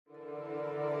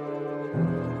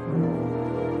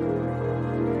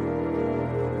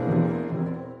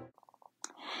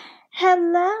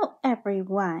Hello,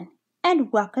 everyone, and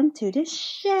welcome to the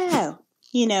show.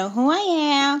 You know who I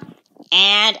am,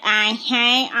 and I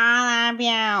hate all of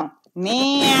you.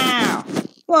 Meow.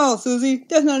 Well, Susie,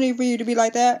 there's no need for you to be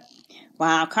like that.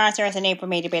 Well, of course there is a need for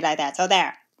me to be like that, so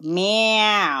there.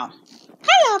 Meow.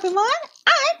 Hello, everyone.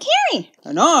 I'm Kerrie.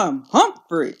 And I'm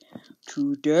Humphrey.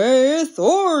 Today is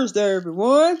Thursday,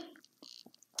 everyone.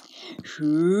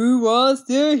 Who wants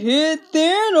to hit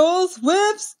Thanos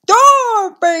with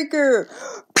Starbreaker?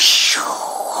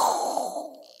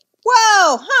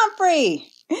 Whoa, Humphrey.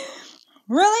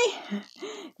 Really?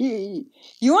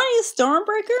 You want to use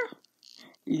Stormbreaker?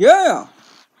 Yeah,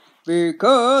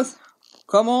 because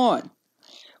come on,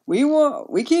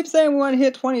 we keep saying we want to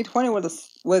hit 2020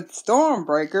 with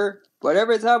Stormbreaker, but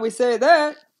every time we say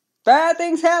that, bad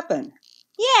things happen.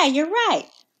 Yeah, you're right.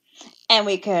 And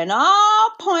we can all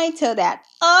point to that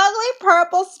ugly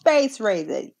purple space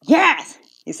raisin. Yes!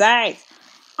 Besides,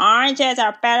 oranges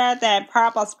are better than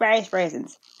purple space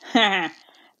raisins. Oh,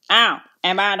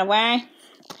 and by the way,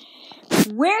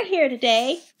 we're here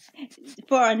today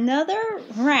for another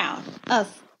round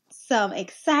of some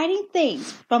exciting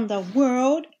things from the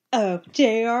world of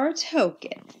J.R.R.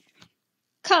 Tolkien.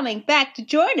 Coming back to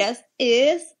join us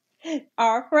is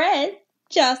our friend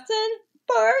Justin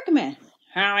Bergman,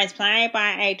 who is played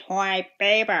by a toy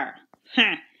beaver.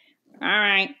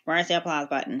 Alright, where's the applause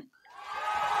button?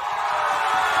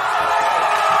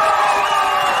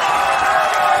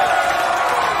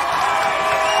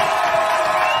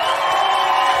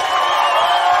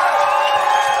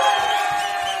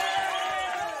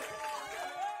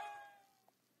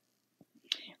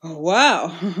 Oh,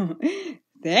 wow.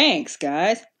 Thanks,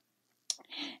 guys.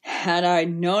 Had I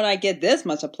known I'd get this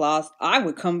much applause, I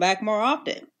would come back more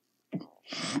often.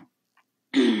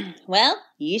 Well,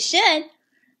 you should.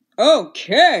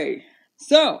 Okay,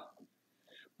 so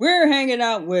we're hanging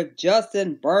out with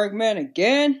Justin Bergman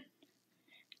again.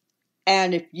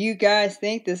 And if you guys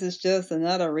think this is just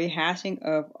another rehashing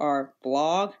of our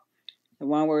blog, the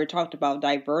one where we talked about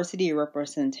diversity and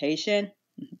representation,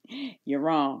 you're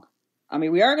wrong. I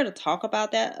mean, we are going to talk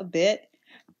about that a bit,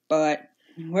 but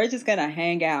we're just going to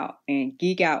hang out and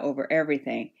geek out over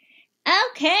everything.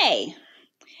 Okay.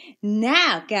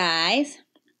 Now, guys,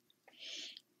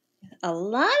 a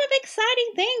lot of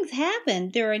exciting things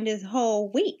happened during this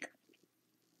whole week.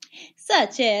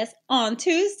 Such as on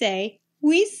Tuesday,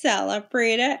 we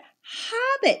celebrated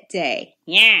Hobbit Day.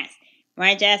 Yes,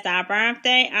 which is the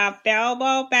birthday of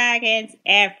Bilbo Baggins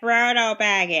and Frodo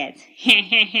Baggins.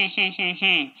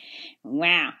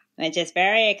 Wow, which is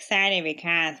very exciting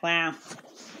because, wow,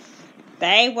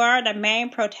 they were the main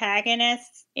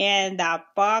protagonists in the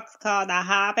books called The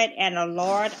Hobbit and The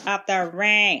Lord of the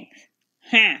Rings.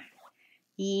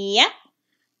 Yep.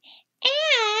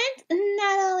 And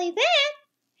not only that,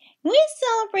 we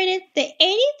celebrated the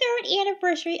 83rd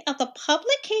anniversary of the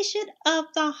publication of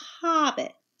The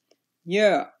Hobbit.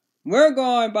 Yeah, we're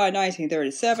going by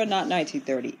 1937, not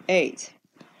 1938.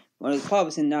 When it was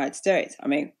published in the United States. I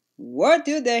mean, what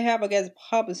do they have against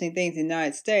publishing things in the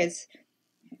United States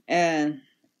and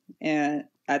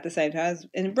at the same time as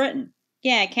in Britain?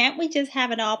 Yeah, can't we just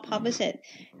have it all published in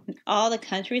all the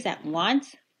countries at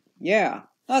once? Yeah,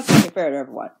 let's make it fair to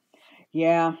everyone.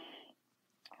 Yeah.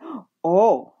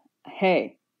 Oh,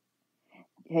 hey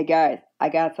guys, I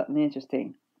got something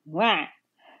interesting. What?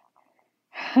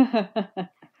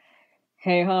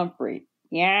 Hey, Humphrey.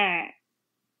 Yeah,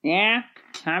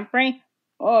 Humphrey?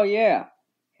 Oh, yeah.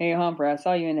 Hey, Humphrey, I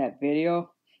saw you in that video.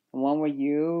 The one where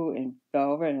you and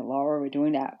Velvet and Laura were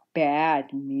doing that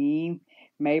bad meme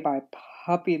made by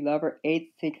Puppy Lover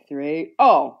 863.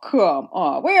 Oh, come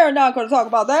on. We are not going to talk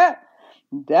about that.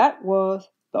 That was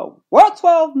the worst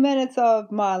 12 minutes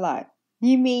of my life.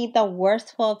 You mean the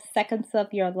worst 12 seconds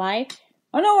of your life?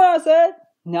 I know what I said.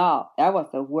 No, that was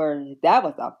the worst. That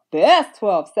was the best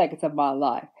 12 seconds of my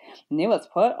life. And it was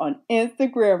put on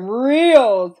Instagram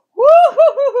Reels. Woo!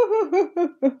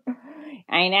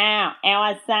 I know. It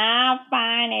was so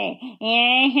funny.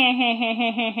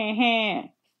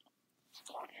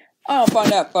 I don't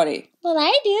find that funny. Well,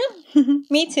 I do.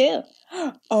 Me too.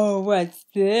 Oh, what's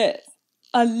this?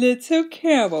 A little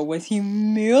camel was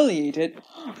humiliated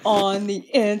on the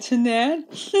internet.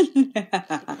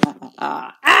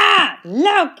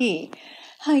 Loki!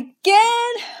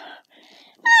 Again?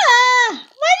 Why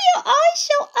do you always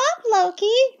show up,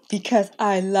 Loki? Because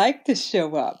I like to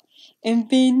show up and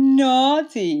be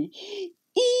naughty.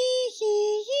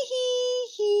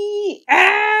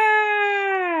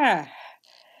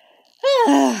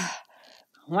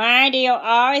 Why do you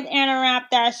always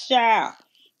interrupt our show?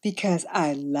 Because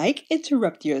I like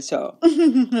interrupt your show.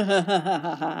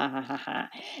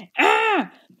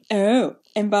 Ah! Oh,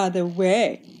 and by the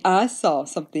way, I saw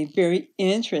something very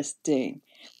interesting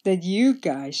that you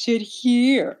guys should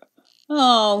hear.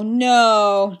 Oh,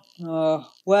 no. Oh,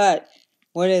 what?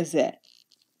 What is it?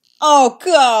 Oh,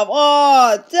 come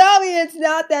on. Tell me it's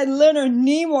not that Leonard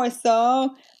Nimoy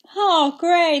song. Oh,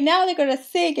 great. Now they're going to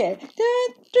sing it.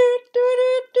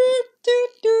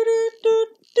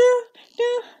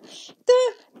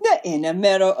 In the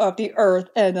middle of the earth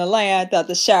and the land of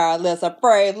the Shire lives a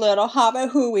brave little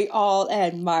hobbit who we all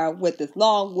admire with his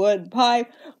long wooden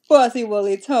pipe, fuzzy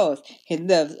woolly toes. He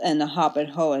lives in the hobbit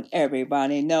hole and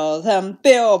everybody knows him.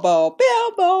 Bilbo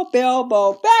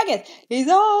Baggins. He's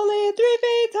only 3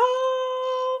 feet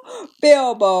tall.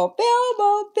 Bilbo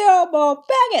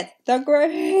Baggins, the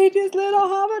greatest little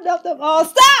hobbit of them all.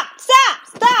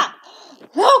 Stop!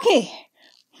 Loki!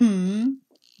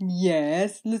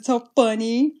 Yes, little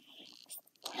bunny.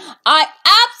 I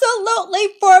absolutely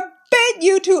forbid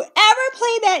you to ever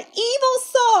play that evil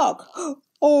song.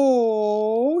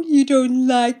 Oh, you don't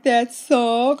like that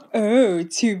song? Oh,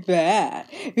 too bad,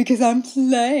 because I'm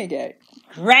playing it.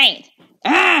 Great.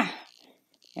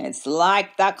 It's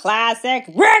like the classic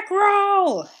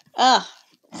Rickroll. Ugh.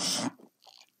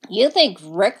 You think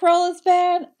Rickroll is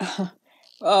bad?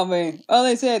 I mean,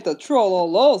 they say it's a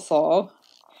troll song.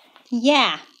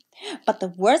 Yeah, but the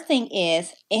worst thing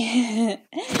is,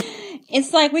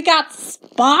 it's like we got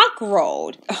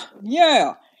Spock-rolled.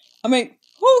 Yeah, I mean,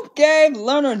 who gave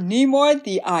Leonard Nimoy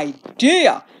the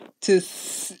idea to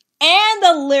and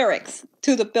the lyrics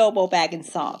to the Bilbo Baggins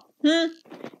song?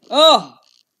 Oh,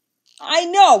 I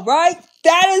know, right?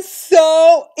 That is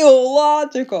so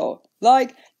illogical.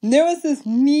 Like, there was this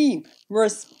meme where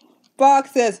Spock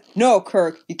says, "No,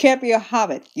 Kirk, you can't be a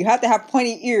hobbit. You have to have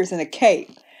pointy ears and a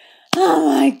cape." Oh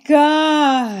my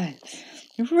God.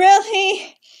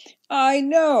 Really? I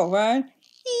know, right?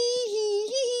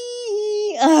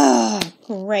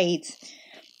 Great.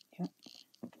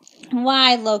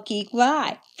 Why, Loki?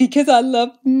 Why? Because I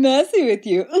love messing with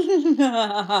you.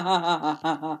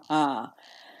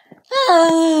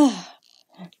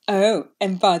 Oh,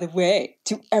 and by the way,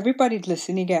 to everybody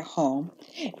listening at home,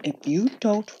 if you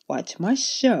don't watch my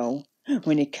show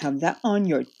when it comes out on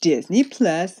your Disney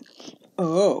Plus,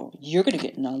 oh, you're going to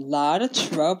get in a lot of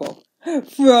trouble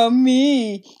from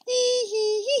me.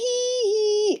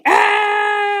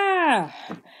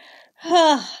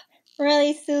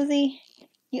 Really, Susie?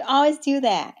 You always do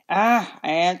that. I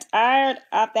am tired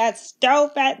of that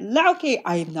stupid Loki.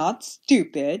 I am not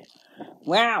stupid.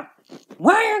 Wow.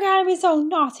 Why you gotta be so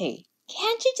naughty?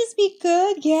 Can't you just be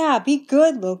good? Yeah, be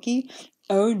good, Loki.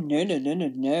 Oh,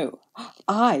 no.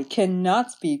 I cannot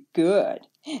be good.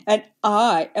 And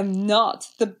I am not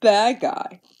the bad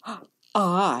guy.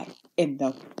 I am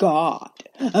the god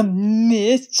of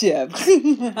mischief.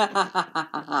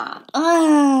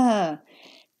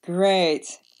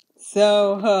 Great.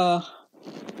 So,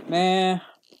 man,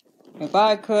 if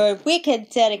I could, we could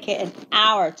dedicate an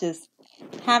hour just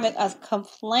having us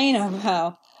complain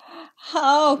about,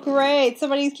 oh, great,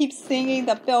 somebody keeps singing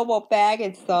the Bilbo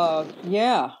Baggins song.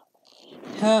 Yeah.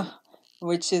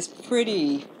 Which is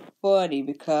pretty funny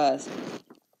because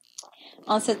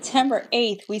on September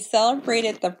 8th, we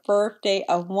celebrated the birthday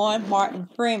of one Martin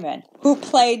Freeman, who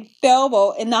played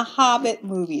Bilbo in the Hobbit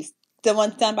movies, the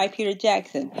ones done by Peter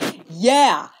Jackson.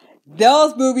 Yeah,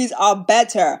 those movies are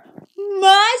better.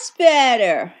 Much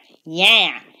better.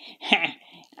 Yeah.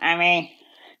 I mean,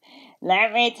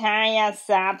 let me tell you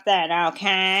something,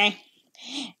 okay?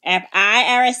 If I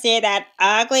ever see that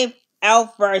ugly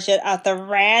elf version of the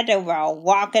Randomo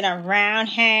walking around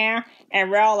here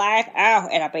in real life, oh,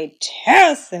 it'll be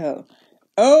too soon.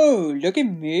 Oh, look at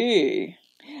me.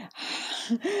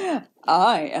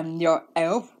 I am your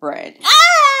elf friend.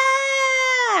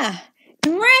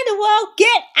 Randomo,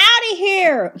 get out of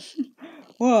here!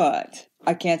 What?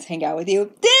 I can't hang out with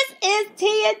you. This is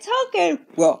Tia Token.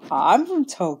 Well, I'm from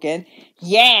Token.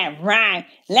 Yeah, right.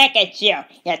 Look at you.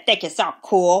 You think you're so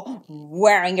cool,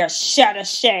 wearing your shutter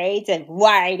shades and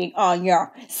riding on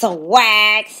your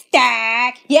swag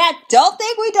stack. Yeah, don't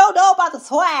think we don't know about the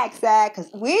swag stack,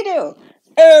 because we do.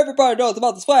 Everybody knows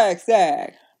about the swag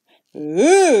stack. Ooh.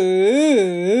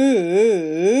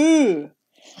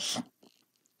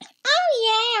 Oh,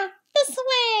 yeah, the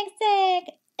swag stack.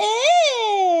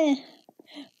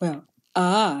 Well,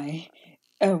 oh,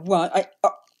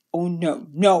 no,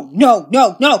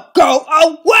 go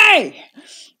away!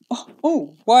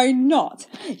 Oh, why not?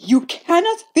 You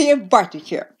cannot be invited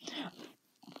here.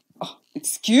 Oh,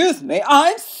 excuse me,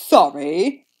 I'm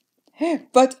sorry.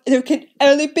 But there can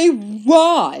only be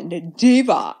one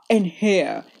diva in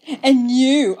here. And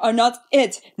you are not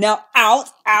it. Now out,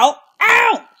 out,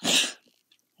 out!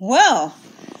 Well,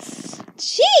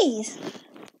 jeez.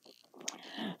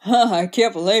 I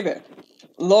can't believe it.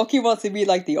 Loki wants to be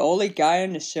like the only guy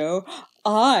in the show.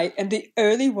 I am the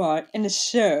only one in the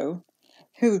show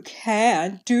who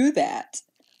can do that.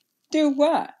 Do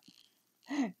what?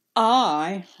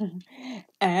 I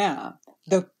am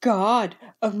the god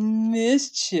of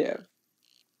mischief.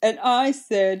 And I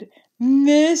said,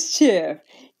 mischief.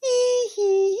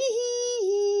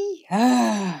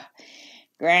 Ah,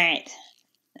 great.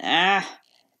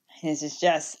 This is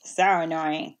just so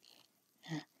annoying.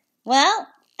 Well,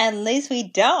 at least we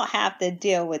don't have to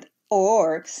deal with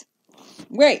orcs.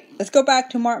 Wait, let's go back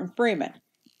to Martin Freeman.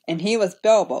 And he was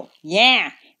Bilbo.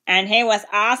 Yeah, and he was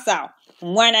also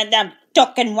one of them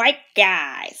token white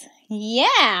guys.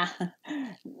 Yeah,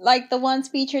 like the ones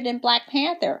featured in Black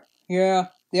Panther. Yeah,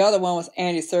 the other one was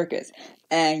Andy Serkis.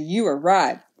 And you were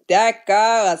right. That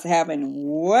guy was having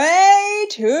way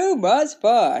too much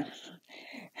fun.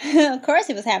 Of course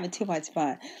he was having too much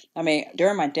fun. I mean,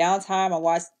 during my downtime, I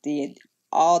watched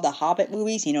all the Hobbit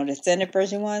movies, the extended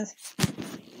version ones.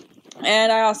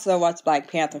 And I also watched Black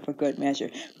Panther for good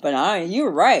measure. But you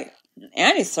were right.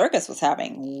 Andy Serkis was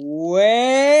having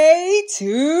way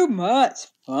too much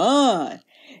fun.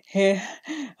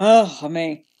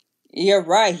 You're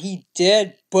right. He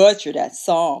did butcher that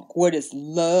song, What Is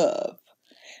Love,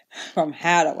 from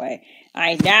Hathaway.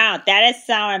 I know, that is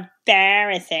so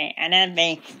embarrassing. And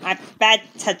I bet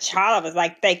T'Challa was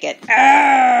like thinking,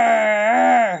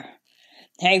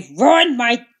 they ruined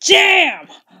my jam!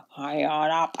 I ought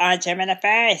to punch him in the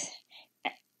face.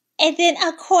 And then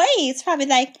Okoye's probably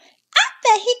like, I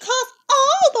bet he calls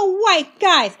all the white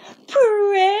guys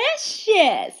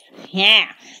precious.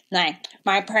 Yeah, like,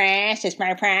 my precious.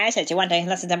 You want to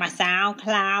listen to my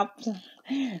SoundCloud?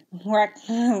 Where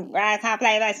I can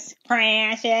play this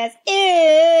precious.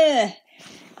 Ew.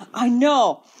 I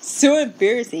know, so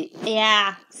embarrassing.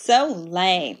 Yeah, so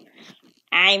lame.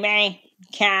 I mean,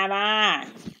 come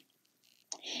on.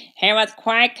 He was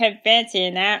quite convincing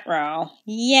in that role.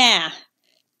 Yeah.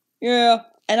 Yeah,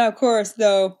 and of course,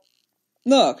 though,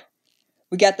 look,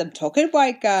 we got them token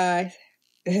white guys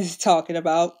talking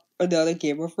about another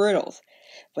game of riddles.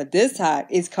 But this time,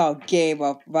 it's called Game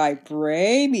of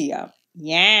Vibranium.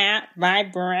 Yeah,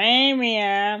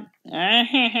 vibranium.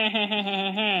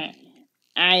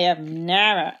 I have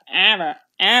never,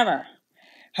 ever.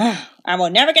 I will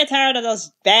never get tired of those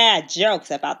bad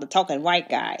jokes about the token white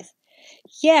guys.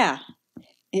 Yeah,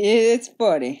 it's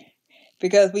funny.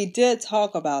 Because we did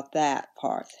talk about that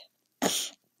part.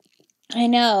 I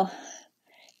know.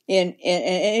 And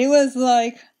it was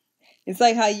like, it's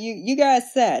like how you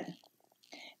guys said.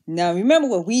 Now, remember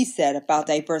what we said about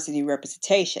diversity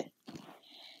representation.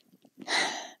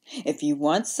 If you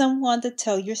want someone to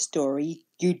tell your story,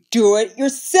 you do it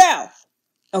yourself.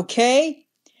 Okay?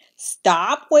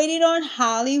 Stop waiting on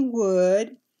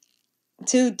Hollywood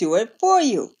to do it for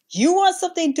you. You want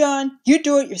something done, you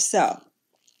do it yourself.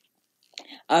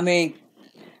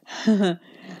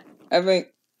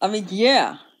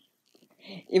 Yeah.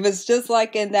 It was just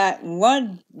like in that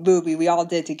one movie we all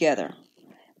did together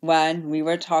when we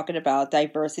were talking about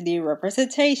diversity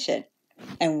representation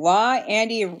and why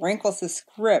Andy Wrinkles'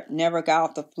 script never got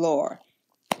off the floor.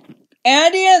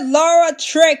 Andy and Laura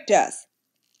tricked us.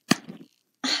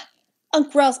 A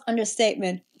gross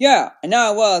understatement. Yeah, and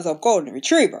I was a golden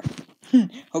retriever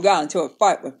who got into a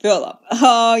fight with Philip.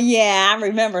 Oh, yeah, I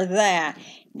remember that.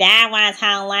 That was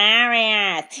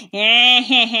hilarious.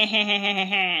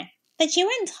 But you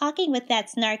weren't talking with that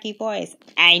snarky voice.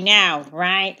 I know,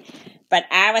 right? But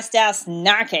I was still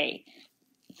snarky.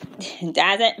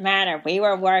 Doesn't matter. We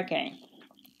were working.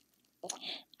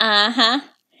 Uh-huh.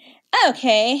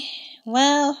 Okay.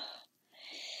 Well,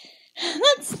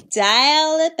 let's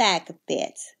dial it back a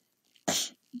bit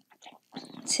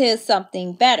to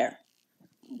something better.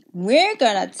 We're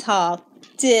gonna talk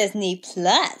Disney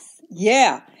Plus.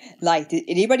 Yeah, like, did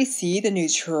anybody see the new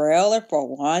trailer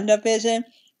for WandaVision?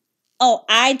 Oh,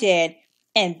 I did.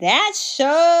 And that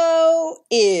show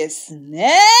is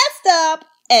messed up,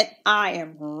 and I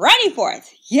am ready for it.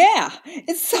 Yeah,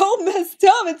 it's so messed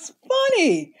up. It's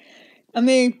funny. I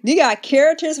mean, you got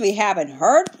characters we haven't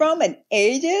heard from in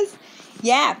ages.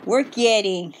 Yeah, we're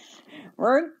getting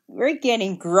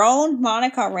grown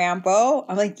Monica Rambeau.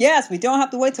 I'm like, yes, we don't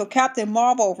have to wait till Captain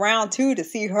Marvel round 2 to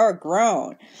see her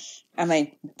grown. I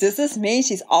mean, does this mean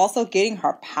she's also getting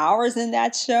her powers in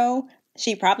that show?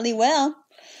 She probably will.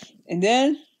 And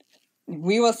then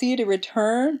we will see the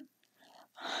return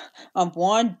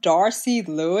one Darcy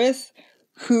Lewis,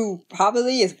 who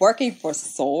probably is working for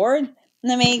Sword.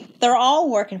 I mean, they're all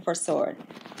working for Sword.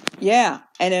 Yeah,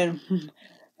 and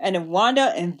then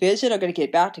Wanda and Vision are going to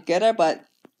get back together, but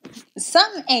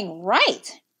something ain't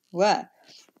right. What?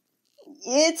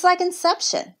 It's like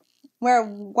Inception, where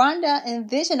Wanda and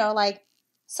Vision are like,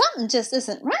 something just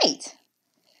isn't right.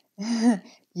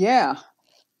 Yeah.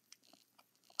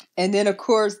 And then, of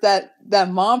course, that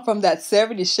mom from that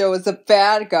 70s show is a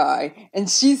bad guy, and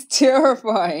she's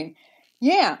terrifying.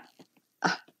 Yeah.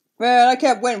 Man, I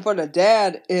kept waiting for the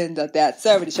dad in that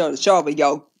 70s show to show up and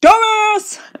yo,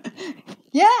 dumbass!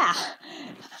 Yeah.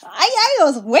 I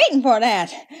was waiting for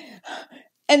that.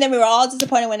 And then we were all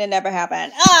disappointed when it never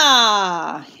happened.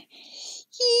 Ah!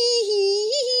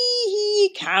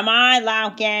 Come on,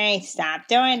 Loki. Stop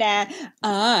doing that.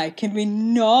 I can be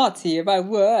naughty if I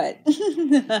would.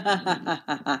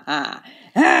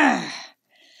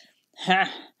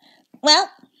 Well,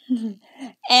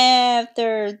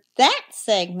 after that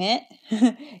segment.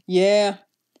 Yeah.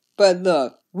 But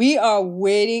look, we are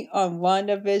waiting on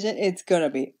WandaVision. It's going to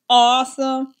be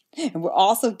awesome. And we're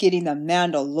also getting The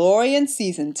Mandalorian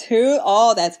Season 2.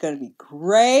 Oh, that's going to be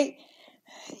great.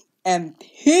 And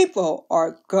people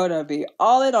are going to be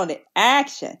all in on the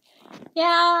action.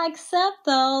 Yeah, except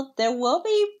though, there will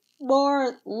be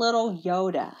more little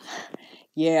Yoda.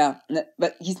 Yeah,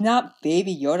 but he's not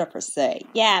Baby Yoda per se.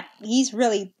 Yeah, he's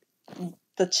really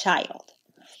the child.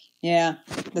 Yeah,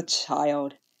 the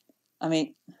child. I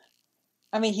mean,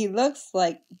 he looks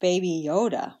like Baby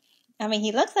Yoda. I mean,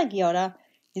 he looks like Yoda.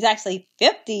 He's actually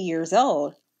 50 years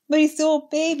old. But he's still a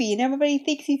baby and everybody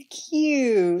thinks he's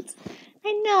cute.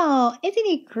 I know. Isn't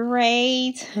he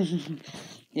great?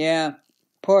 Yeah.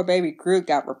 Poor baby Groot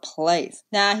got replaced.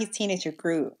 Nah, he's teenager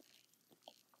Groot.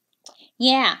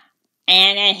 Yeah.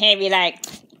 And then he'd be like,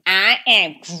 I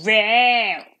am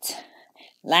Groot.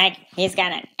 Like he's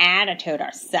got an attitude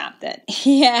or something.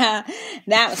 Yeah.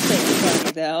 That was pretty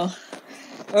funny though.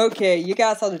 Okay, you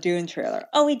guys saw the Dune trailer.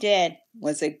 Oh, we did.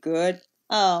 Was it good?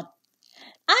 Oh.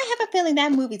 I have a feeling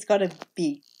that movie's going to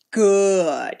be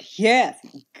good. Yes,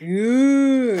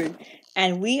 good.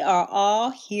 And we are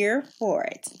all here for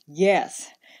it. Yes.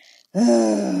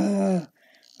 Of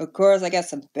course, I got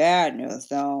some bad news,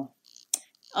 though.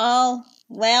 Oh,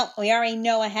 well, we already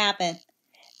know what happened.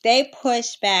 They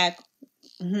pushed back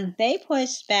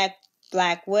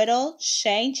Black Widow,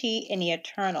 Shang-Chi, and the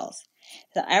Eternals.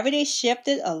 So everything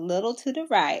shifted a little to the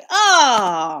right.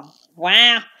 Oh,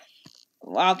 wow.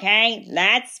 Okay,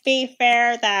 let's be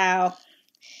fair, though.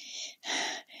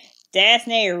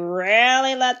 Disney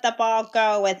really let the ball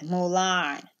go with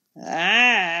Mulan.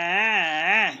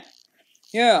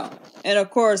 Yeah, and of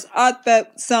course, I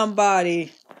bet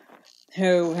somebody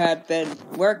who had been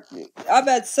heard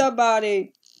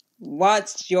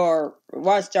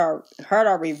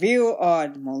our review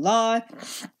on Mulan,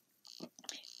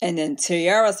 and then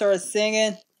Tierra started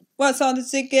singing. What song did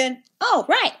she sing? Oh,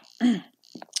 right.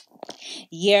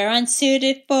 You're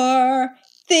unsuited for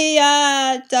the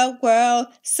adult world,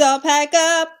 so pack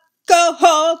up, go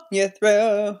home, you're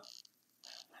through.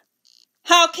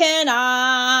 How can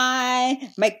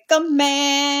I make a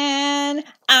man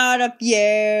out of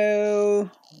you?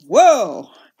 Whoa!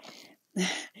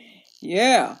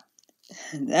 Yeah,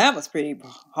 that was pretty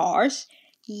harsh.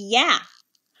 Yeah.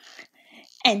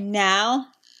 And now,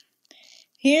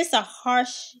 here's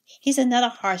another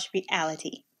harsh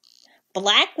reality.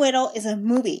 Black Widow is a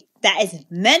movie that is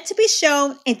meant to be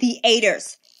shown in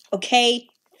theaters. Okay?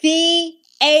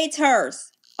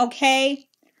 Theaters. Okay?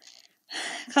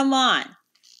 Come on.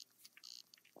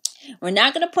 We're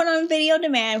not going to put on video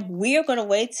demand. We are going to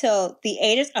wait till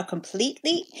theaters are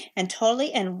completely and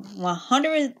totally and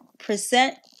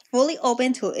 100% fully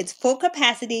open to its full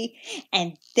capacity,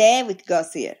 and then we can go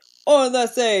see it. Or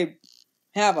let's say,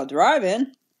 have a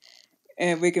drive-in.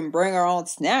 And we can bring our own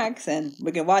snacks and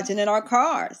we can watch it in our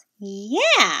cars.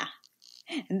 Yeah.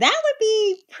 That would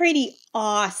be pretty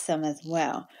awesome as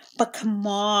well. But come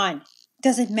on.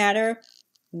 Doesn't matter.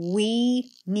 We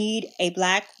need a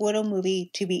Black Widow movie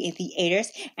to be in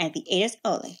theaters and theaters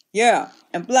only. Yeah.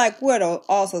 And Black Widow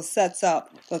also sets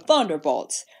up the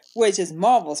Thunderbolts, which is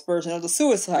Marvel's version of the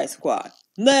Suicide Squad,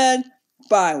 led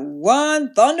by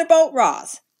one Thunderbolt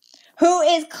Ross, who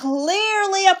is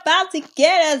clearly about to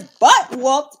get his butt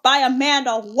whooped by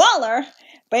Amanda Waller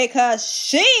because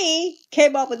she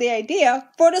came up with the idea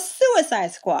for the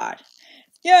Suicide Squad.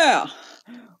 Yeah.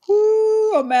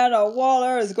 Ooh, Amanda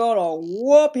Waller is going to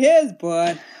whoop his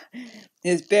butt.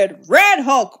 His big Red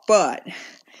Hulk butt.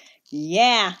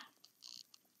 Yeah.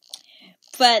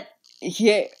 But,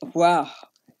 yeah, wow.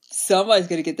 Somebody's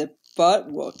going to get the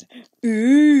butt whooped.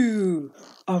 Ooh,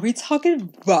 are we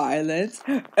talking violence?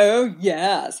 Oh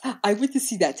yes, I want to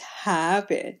see that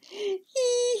happen.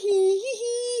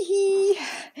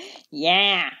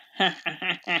 Yeah.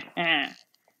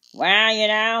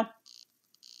 Well,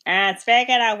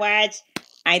 speaking of which,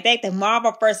 I think the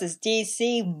Marvel vs.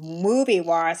 DC movie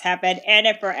wars have been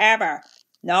ended forever.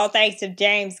 No thanks to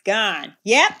James Gunn.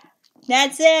 Yep,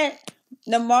 that's it.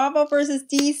 The Marvel vs.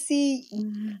 DC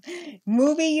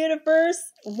movie universe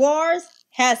wars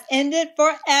has ended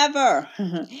forever.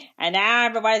 And now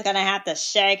everybody's gonna have to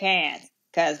shake hands.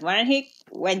 Cause when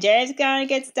James Gunn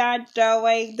gets done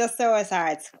doing the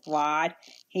Suicide Squad,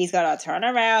 he's gonna turn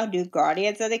around, do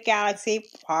Guardians of the Galaxy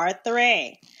Part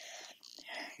 3.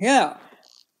 Yeah.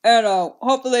 And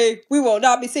hopefully we will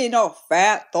not be seeing no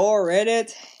fat Thor in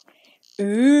it.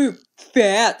 Ooh,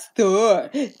 fat Thor.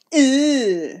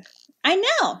 Ew. I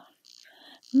know.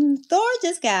 Thor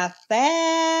just got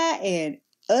fat and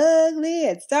ugly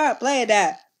and started playing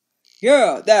that.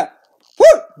 Yeah, that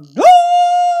Fortnite.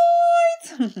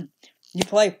 You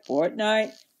play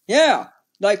Fortnite? Yeah,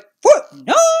 like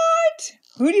Fortnite.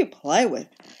 Who do you play with?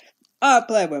 I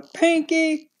play with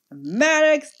Pinky,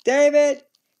 Maddox, David,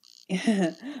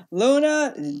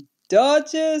 Luna, and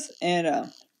Duchess,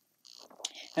 and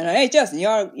hey Justin, you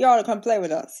ought to come play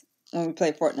with us when we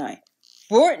play Fortnite.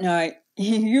 Fortnite?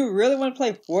 You really want to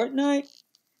play Fortnite?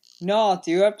 No,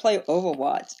 dude, I play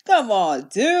Overwatch. Come on,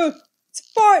 dude. It's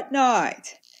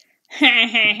Fortnite.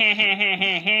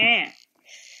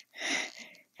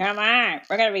 Come on,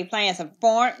 we're gonna be playing some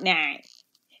Fortnite.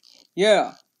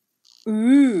 Yeah.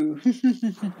 Ooh.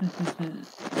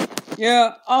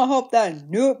 Yeah, I hope that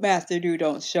Noob Master dude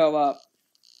don't show up.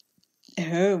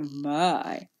 Oh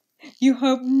my. You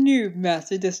hope Noob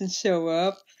Master doesn't show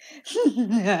up?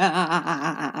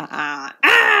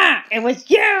 It was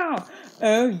you!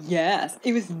 Oh yes,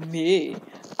 it was me.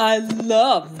 I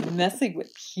love messing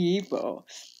with people.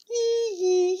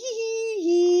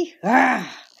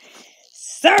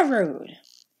 So rude.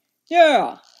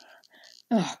 Yeah.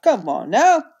 Oh, come on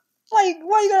now. Why you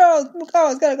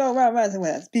always gotta go around messing with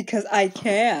us? Because I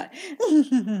can.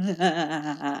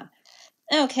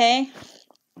 Okay.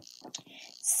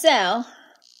 So,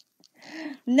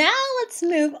 now let's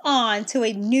move on to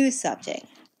a new subject.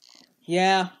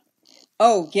 Yeah.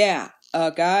 Oh yeah.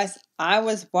 Guys, I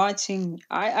was watching.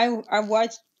 I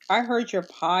heard your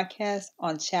podcast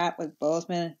on Chat with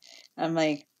Bozeman. I'm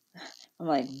like,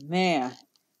 man,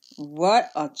 what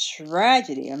a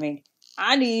tragedy. I mean,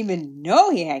 I didn't even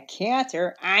know he had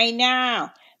cancer. I know.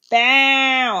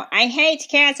 Bow. I hate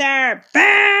cancer. Bow.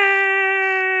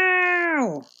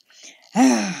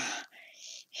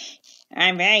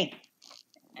 I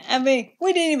mean,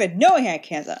 we didn't even know he had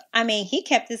cancer. I mean, he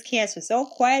kept his cancer so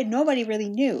quiet, nobody really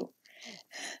knew.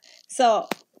 So,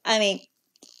 I mean,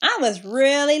 I was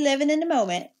really living in the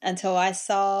moment until I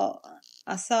saw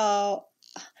a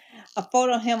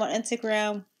photo of him on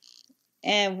Instagram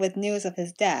and with news of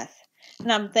his death.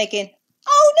 And I'm thinking,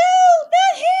 oh no,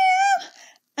 not him!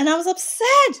 And I was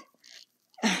upset.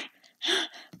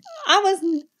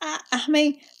 I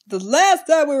mean, the last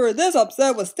time we were this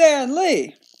upset was Stan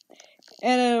Lee.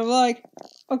 And then I'm like,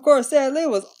 of course, Stan Lee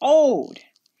was old.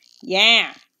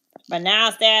 Yeah, but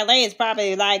now Stan Lee is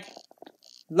probably like,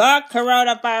 look,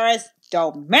 coronavirus,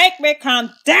 don't make me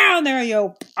come down there,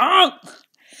 you punk!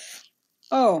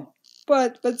 Oh,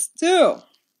 but still,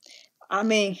 I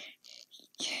mean,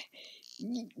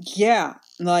 yeah,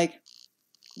 like,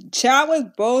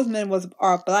 Chadwick Boseman was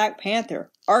our Black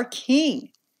Panther, our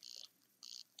king.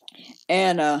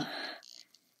 And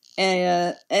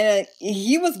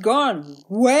he was gone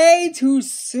way too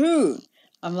soon.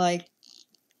 I'm like,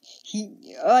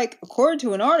 according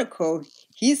to an article,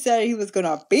 he said he was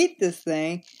gonna beat this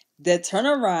thing, then turn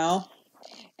around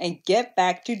and get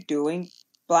back to doing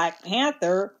Black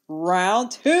Panther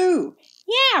round 2.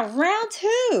 Yeah, round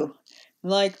 2.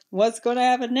 Like, what's gonna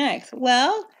happen next?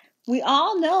 Well, we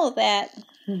all know that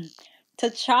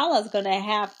T'Challa's gonna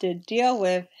have to deal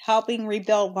with helping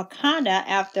rebuild Wakanda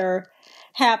after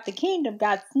half the kingdom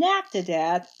got snapped to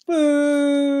death.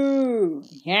 Boo!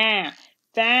 Yeah.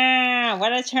 Damn,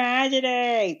 what a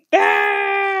tragedy!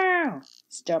 Boo!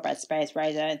 Stupid space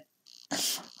raisin.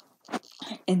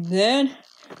 And then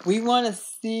we want to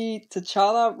see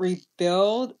T'Challa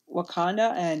rebuild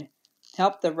Wakanda and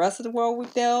help the rest of the world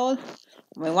rebuild.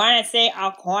 We want to see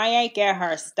Okoye get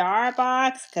her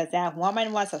Starbucks because that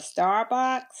woman wants a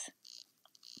Starbucks.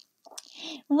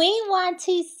 We want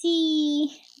to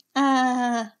see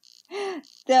the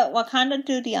Wakanda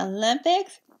do the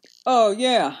Olympics. Oh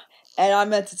yeah, and I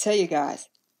meant to tell you guys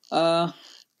that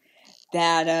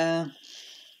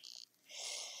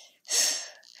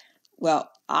Well,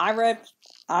 I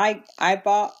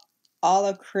bought all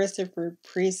of Christopher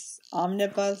Priest's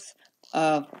omnibus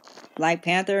of Black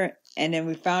Panther, and then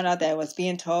we found out that it was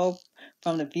being told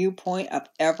from the viewpoint of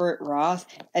Everett Ross,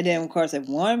 and then of course at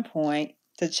one point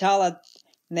T'Challa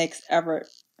makes Everett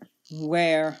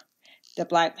wear the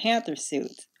Black Panther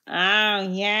suit. Oh,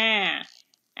 yeah.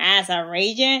 As a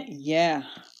regent? Yeah.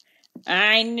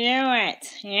 I knew it.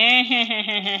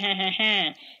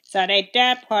 So they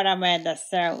did put him in the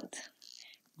suit.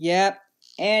 Yep.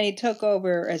 And he took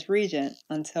over as regent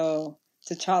until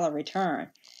T'Challa returned.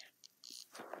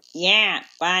 Yeah,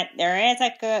 but there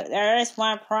is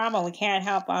one problem we can't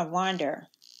help but wonder.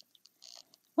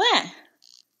 What?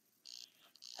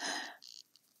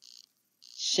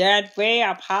 Should we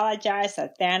apologize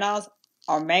to Thanos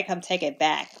or make him take it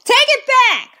back? Take it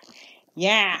back!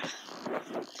 Yeah.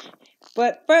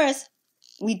 But first,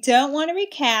 we don't want to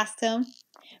recast him.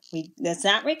 Let's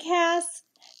not recast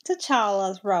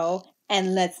T'Challa's role,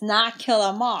 and let's not kill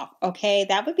him off, okay?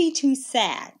 That would be too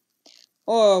sad.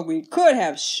 Or we could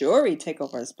have Shuri take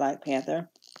over as Black Panther.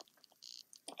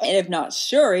 And if not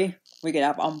Shuri, we could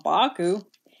have M'Baku.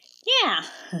 Yeah.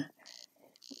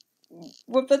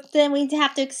 But then we'd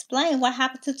have to explain what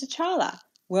happened to T'Challa.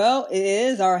 Well, it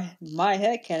is my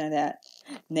headcanon that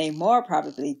Namor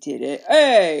probably did it.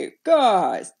 Hey,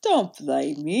 guys, don't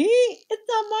blame me. It's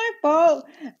not my fault.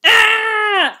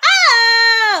 Ah!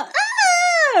 Ah!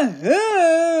 Ah!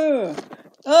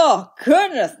 Oh,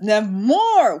 goodness,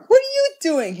 Namor, what are you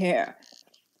doing here?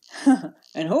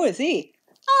 And who is he?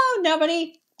 Oh,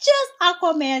 nobody. Just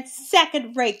Aquaman's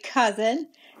second-rate cousin.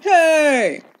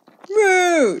 Hey!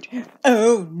 Rude!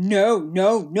 Oh, no.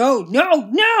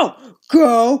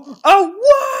 Go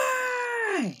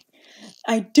away!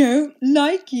 I don't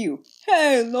like you.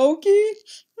 Hey, Loki,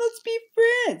 let's be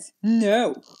friends.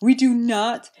 No, we do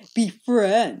not be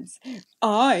friends.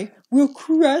 I will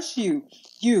crush you,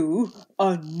 you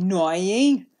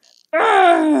annoying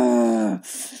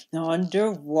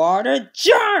underwater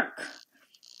jerk!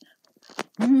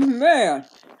 Man,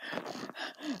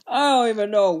 I don't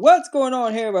even know what's going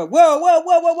on here, but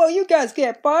whoa, you guys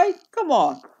can't fight. Come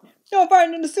on. No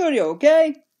fighting in the studio,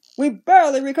 okay? We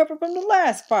barely recovered from the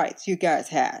last fights you guys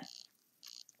had.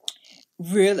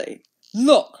 Really?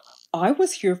 Look, I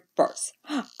was here first.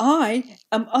 I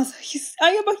am a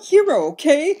hero,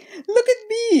 okay? Look at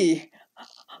me.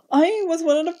 I was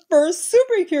one of the first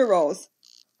superheroes.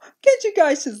 Can't you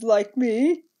guys just like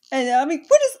me? And I mean,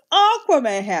 what does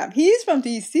Aquaman have? He's from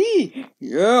DC.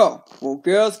 Yeah, well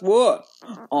guess what?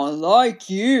 Unlike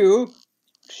you,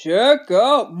 check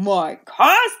out my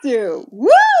costume.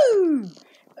 Woo!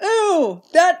 Ew,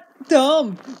 that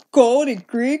dumb gold and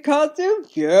green costume?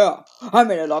 Yeah, I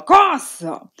made it look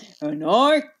awesome. And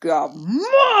I got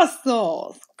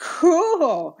muscles.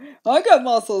 Cool. I got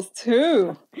muscles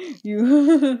too.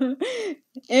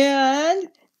 And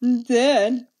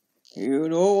then, you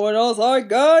know what else I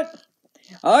got?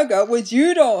 I got what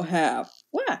you don't have.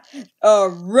 What? A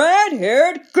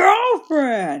red-haired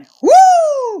girlfriend.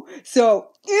 Woo!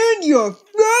 So, in your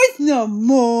face no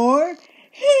more.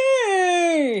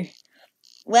 Hey!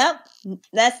 Well,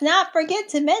 let's not forget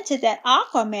to mention that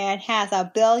Aquaman has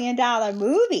 $1 billion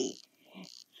movie.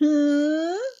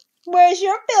 Where's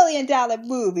your $1 billion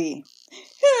movie?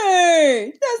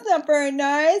 Hey! That's not very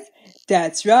nice.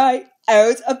 That's right.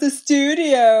 Out of the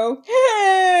studio.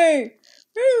 Hey!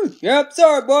 Yep,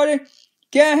 sorry, buddy.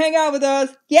 Can't hang out with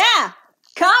us. Yeah!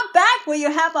 Come back when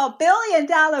you have $1 billion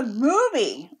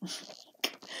movie.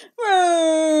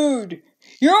 Rude!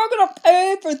 You're gonna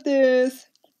pay for this.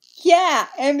 Yeah,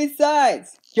 and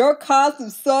besides, your costume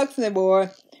sucks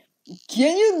anymore.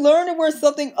 Can you learn to wear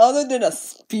something other than a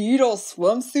Speedo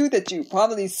swimsuit that you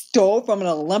probably stole from an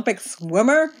Olympic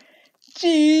swimmer?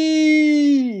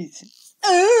 Jeez!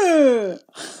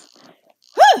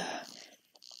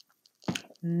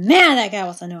 Man, that guy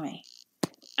was annoying.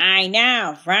 I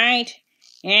know, right?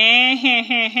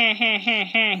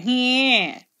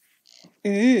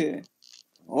 Yeah.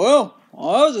 Well,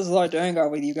 I just like to hang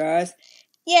out with you guys.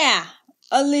 Yeah.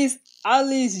 At least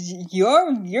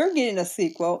you're getting a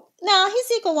sequel. No, his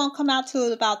sequel won't come out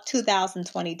till about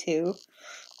 2022.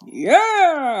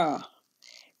 Yeah.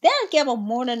 That'll give him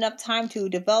more than enough time to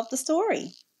develop the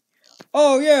story.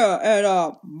 Oh yeah, and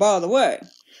by the way,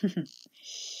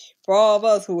 for all of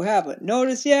us who haven't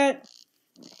noticed yet.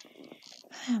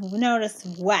 Notice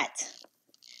what?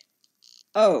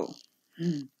 Oh.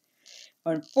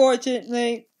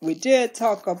 Unfortunately, we did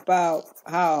talk about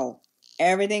how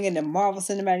everything in the Marvel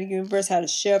Cinematic Universe had to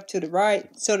shift to the right,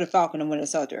 so did Falcon and Winter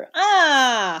Soldier.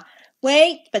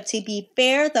 Wait, but to be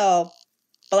fair though,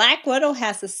 Black Widow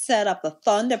has to set up the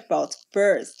Thunderbolts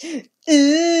first.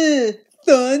 Ugh,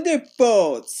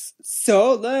 Thunderbolts.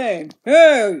 So lame.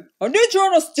 Hey, are they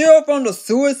trying to steal from the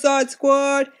Suicide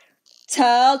Squad?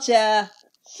 Told ya.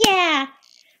 Yeah.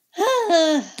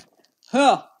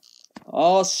 Huh.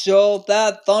 I'll show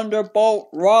that Thunderbolt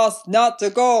Ross not to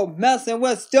go messing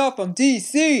with stuff from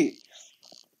DC.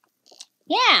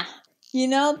 Yeah. You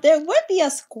know, there would be a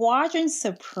Squadron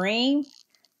Supreme.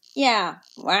 Yeah.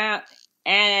 Wow.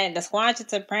 And the Squadron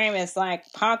Supreme is like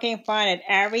poking fun at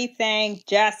everything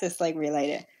Justice League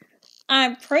related.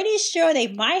 I'm pretty sure they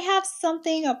might have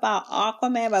something about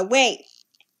Aquaman, but wait,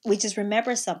 we just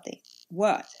remembered something.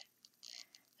 What?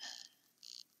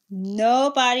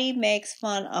 Nobody makes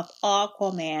fun of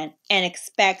Aquaman and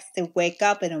expects to wake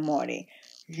up in the morning.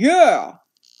 Yeah!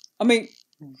 I mean,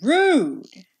 rude.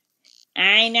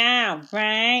 I know,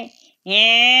 right?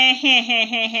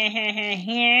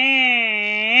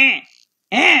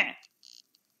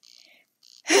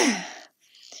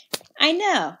 I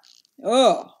know.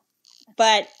 Oh.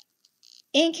 But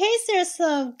in case there's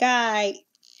some guy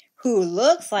who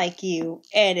looks like you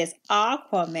and is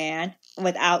Aquaman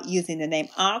without using the name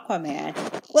Aquaman,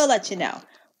 we'll let you know.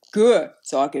 Good,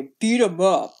 so I can beat him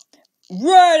up.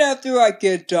 Right after I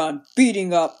get done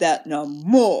beating up that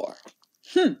Namor.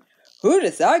 Who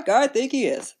does that guy think he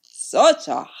is? Such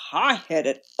a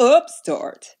hot-headed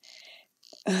upstart.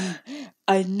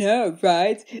 I know,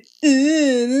 right?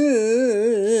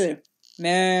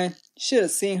 Man, should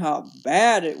have seen how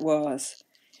bad it was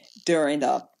during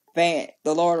the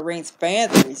Lord of the Rings fan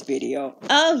theories video.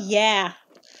 Oh, yeah.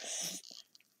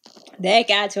 They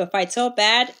got into a fight so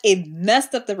bad, it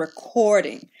messed up the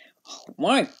recording. Oh,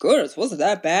 my goodness, was it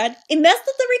that bad? It messed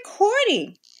up the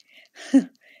recording.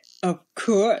 Of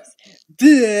course.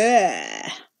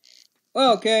 Bleh.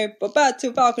 Okay, but back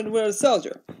to Falcon and Winter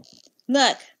Soldier.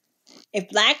 Look, if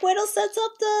Black Widow sets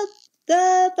up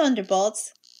the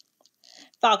Thunderbolts,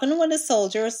 Falcon and Winter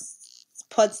Soldier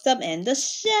puts them in the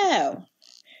show.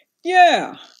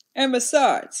 Yeah, and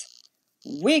besides,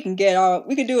 we can do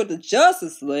it the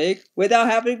Justice League without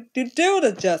having to do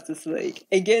the Justice League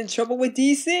and get in trouble with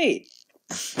DC.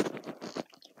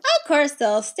 Of course,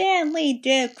 though, Stan Lee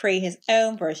did create his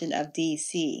own version of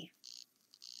DC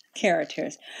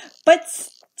characters, but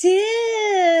still,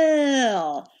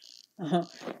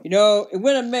 you know, it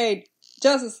would have made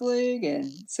Justice League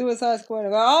and Suicide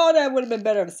Squad. All that would have been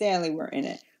better if Stan Lee were in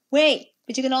it. Wait,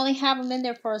 but you can only have him in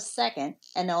there for a second,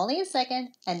 and only a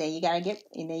second, and then you gotta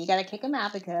kick him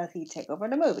out because he took over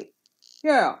the movie.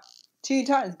 Yeah, Teen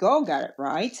Titans Go got it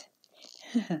right.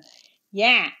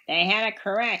 Yeah, they had it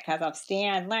correct because of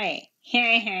Stan Lee.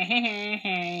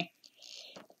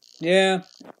 Yeah.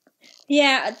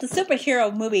 Yeah, the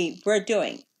superhero movie we're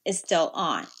doing is still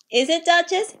on. Is it,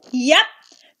 Duchess? Yep,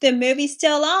 the movie's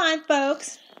still on,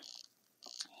 folks.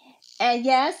 And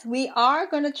yes, we are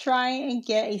going to try and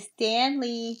get a Stan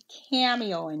Lee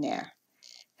cameo in there.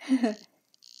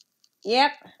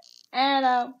 Yep.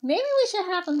 And maybe we should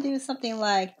have him do something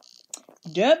like,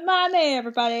 don't mind me,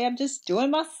 everybody. I'm just doing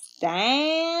my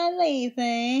Stan Lee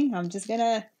thing. I'm just going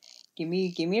to give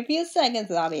me a few seconds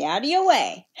and I'll be out of your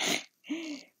way.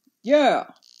 Yeah.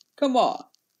 Come on.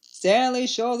 Stan Lee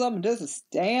shows up and does a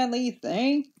Stan Lee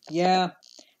thing? Yeah.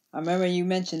 I remember you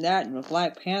mentioned that in the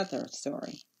Black Panther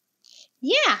story.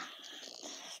 Yeah,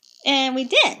 and we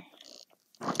did.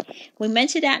 We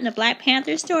mentioned that in the Black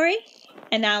Panther story,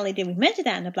 and not only did we mention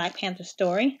that in the Black Panther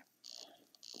story,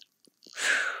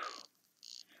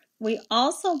 we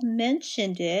also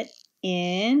mentioned it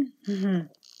in,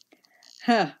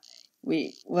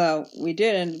 we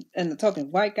did in the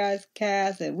Talking White Guys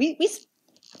cast, and we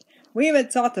even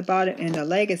talked about it in the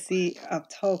Legacy of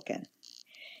Tolkien.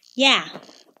 Yeah,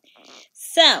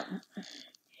 so.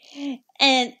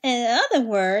 And in other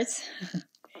words,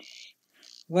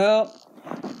 well,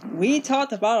 we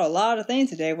talked about a lot of things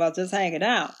today while just hanging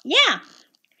out. Yeah.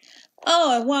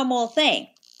 Oh, and one more thing.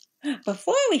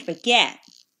 Before we forget,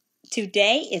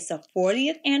 today is the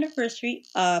 40th anniversary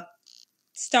of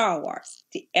Star Wars,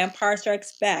 The Empire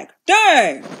Strikes Back.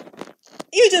 Dang!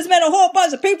 You just made a whole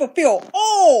bunch of people feel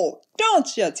old,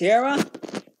 don't you, Tierra?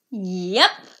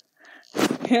 Yep.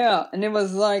 Yeah, and it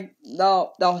was like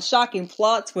the shocking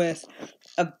plot twist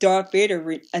of Darth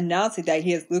Vader announcing that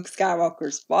he is Luke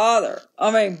Skywalker's father.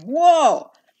 I mean,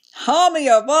 whoa! How many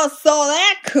of us saw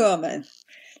that coming?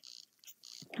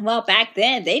 Well, back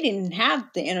then, they didn't have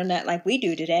the internet like we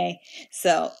do today,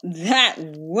 so that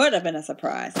would have been a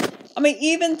surprise. I mean,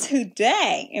 even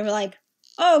today, and we're like,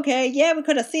 okay, yeah, we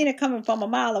could have seen it coming from a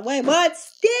mile away, but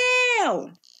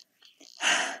still!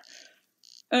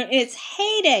 In its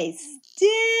heyday,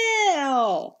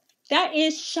 still, That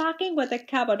is shocking with a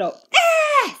capital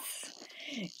S!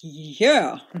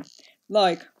 Yeah.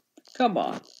 Like, come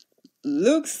on.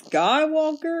 Luke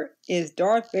Skywalker is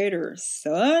Darth Vader's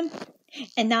son?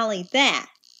 And not only that,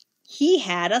 he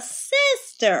had a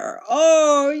sister.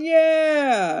 Oh,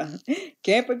 yeah.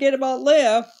 Can't forget about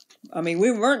Liv. I mean,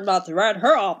 we weren't about to write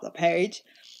her off the page.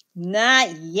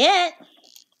 Not yet.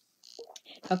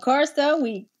 Of course, though,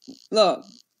 look,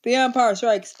 The Empire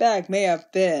Strikes Back may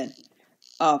have been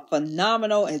a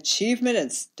phenomenal achievement in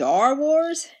Star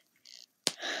Wars.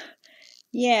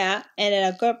 Yeah, and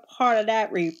then a good part of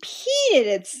that repeated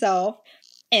itself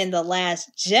in The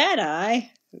Last Jedi.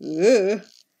 Ugh.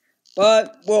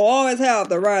 But we'll always have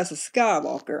The Rise of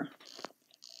Skywalker.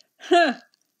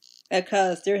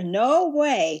 Because there's no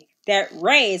way that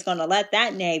Rey is going to let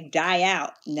that name die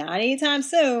out. Not anytime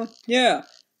soon. Yeah,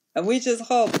 and we just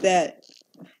hope that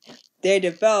they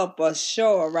develop a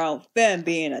show around Finn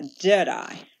being a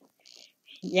Jedi.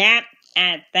 Yep,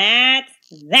 and that's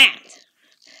that.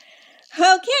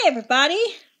 Okay, everybody.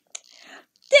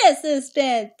 This has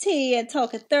been Tea and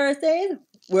Talking Thursdays,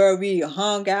 where we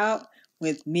hung out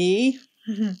with me,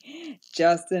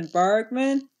 Justin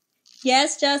Bergman.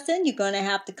 Yes, Justin, you're going to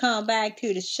have to come back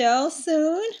to the show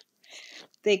soon.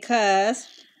 Because,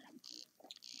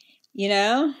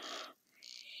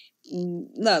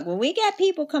 look, when we get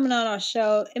people coming on our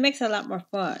show, it makes it a lot more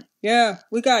fun. Yeah,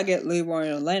 we got to get Leroy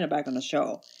and Elena back on the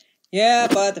show. Yeah,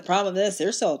 but the problem is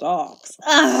they're still dogs.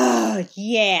 Oh,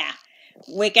 yeah.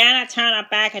 We got to turn them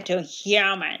back into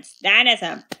humans. That is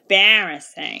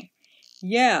embarrassing.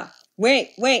 Yeah. Wait.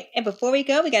 And before we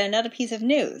go, we got another piece of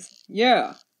news.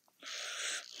 Yeah.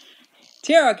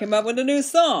 Tierra came up with a new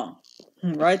song.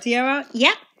 Right, Tierra?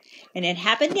 Yep. And it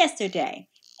happened yesterday.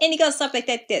 And it goes something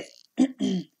like this.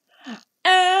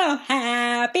 Oh,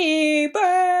 happy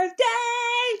birthday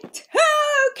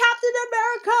to Captain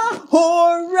America.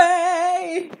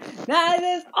 Hooray. That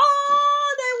is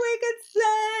all that we could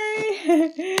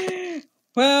say.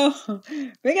 Well,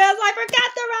 because I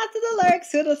forgot the rest of the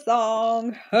lyrics to the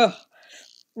song.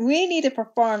 We need to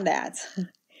perform that.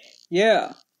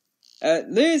 Yeah.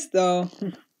 At least, though,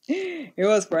 it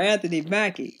was for Anthony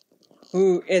Mackie,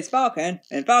 who is Falcon,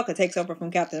 and Falcon takes over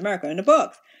from Captain America in the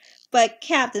books. But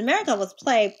Captain America was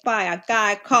played by a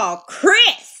guy called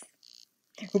Chris,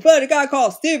 who played a guy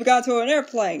called Steve who got into an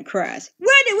airplane crash.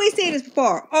 Where did we see this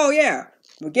before? Oh, yeah.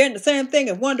 We're getting the same thing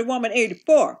in Wonder Woman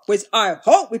 84, which I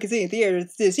hope we can see in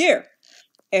theaters this year.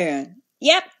 And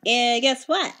yep, and guess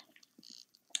what?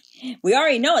 We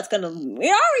already know it's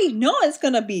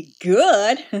gonna be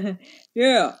good.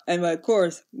 Yeah, and of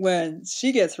course, when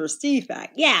she gets her Steve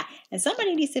back. Yeah, and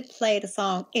somebody needs to play the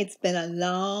song It's Been a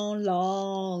Long,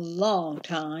 Long, Long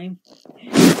Time.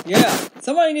 Yeah,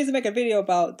 somebody needs to make a video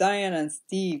about Diana and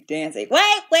Steve dancing. Wait.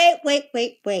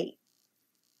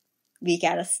 We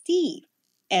got a Steve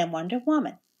and Wonder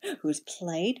Woman, who's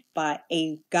played by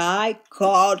a guy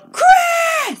called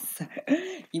Chris!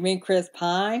 You mean Chris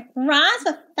Pine? Rise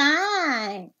of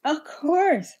Fine. Of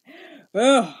course.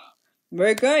 Oh,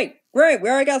 very great. Great, we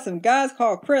already got some guys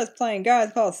called Chris playing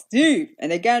guys called Steve, and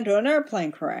they got into an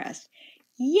airplane crash.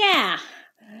 Yeah.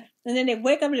 And then they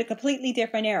wake up in a completely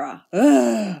different era.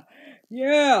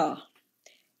 Yeah.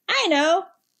 I know.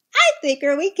 I think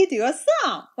we could do a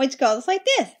song, which goes like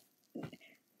this.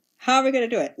 How are we going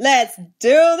to do it? Let's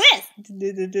do this.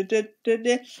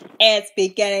 It's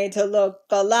beginning to look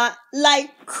a lot like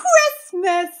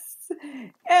Christmas.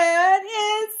 And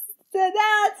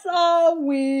that's all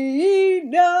we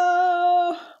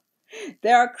know.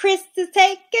 There are Chris's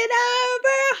taking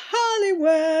over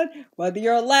Hollywood. Whether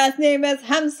your last name is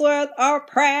Hemsworth or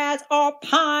Pratt or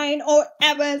Pine or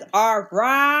Evans or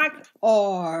Rock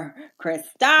or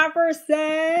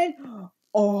Christopherson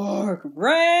or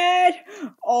Grant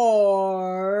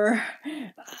or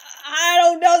I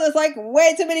don't know. There's like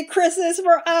way too many Chris's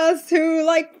for us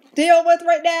to deal with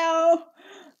right now.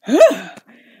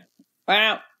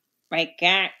 Well, we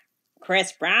got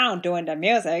Chris Brown doing the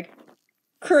music.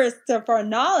 Christopher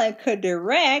Nolan could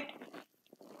direct.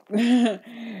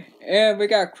 And we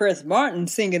got Chris Martin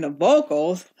singing the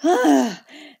vocals.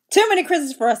 Too many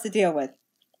Chris's for us to deal with.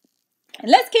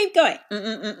 Let's keep going.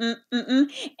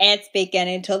 It's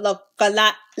beginning to look a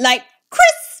lot like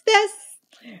Christmas.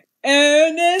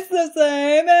 And it's the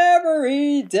same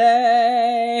every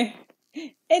day.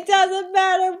 It doesn't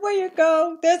matter where you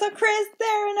go. There's a Chris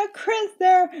there and a Chris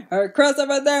there. A Chris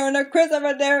over there and a Chris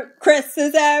over there. Chris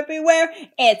is everywhere.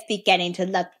 It's beginning to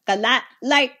look a lot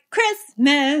like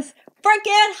Christmas.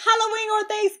 Forget Halloween or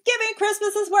Thanksgiving.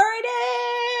 Christmas is where it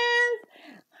is.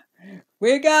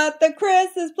 We got the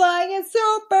Christmas playing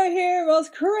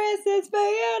superheroes. Chris is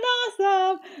being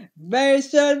awesome. They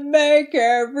should make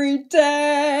every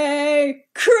day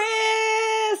Christmas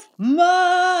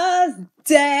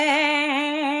Day.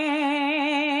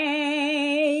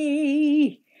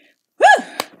 Woo!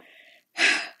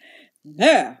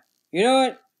 Yeah, you know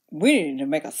what? We need to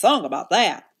make a song about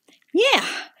that. Yeah.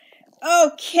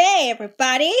 Okay,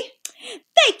 everybody.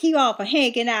 Thank you all for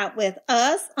hanging out with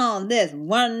us on this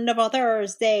wonderful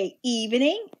Thursday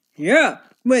evening. Yeah,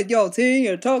 with your team,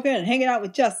 you're talking and hanging out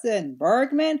with Justin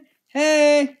Bergman.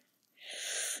 Hey.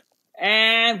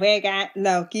 And we got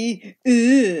Loki.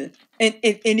 Ugh. And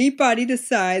if anybody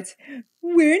decides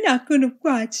we're not going to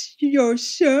watch your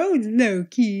show,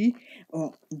 Loki,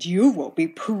 well, you will be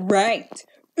pranked.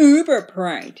 Uber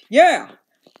pranked. Yeah.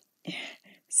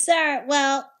 Sir,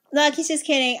 well, Loki's just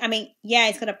kidding. I mean, yeah,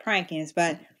 he's going to prank us,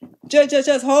 but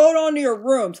Just hold on to your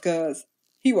rooms, because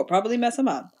he will probably mess them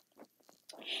up.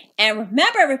 And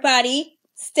remember, everybody,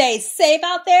 stay safe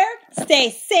out there, stay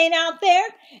sane out there,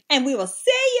 and we will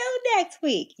see you next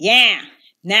week. Yeah.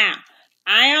 Now,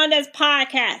 I own this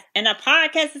podcast, and the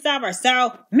podcast is over,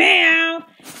 so meow.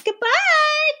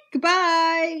 Goodbye.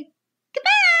 Goodbye.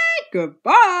 Goodbye.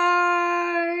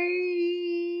 Goodbye.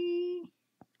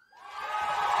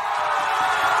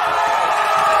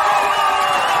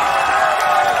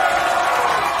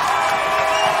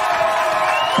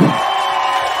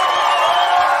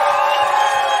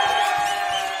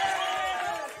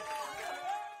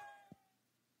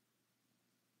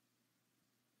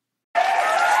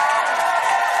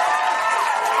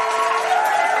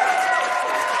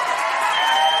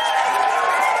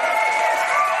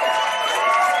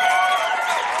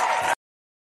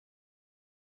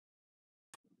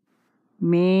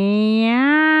 Me.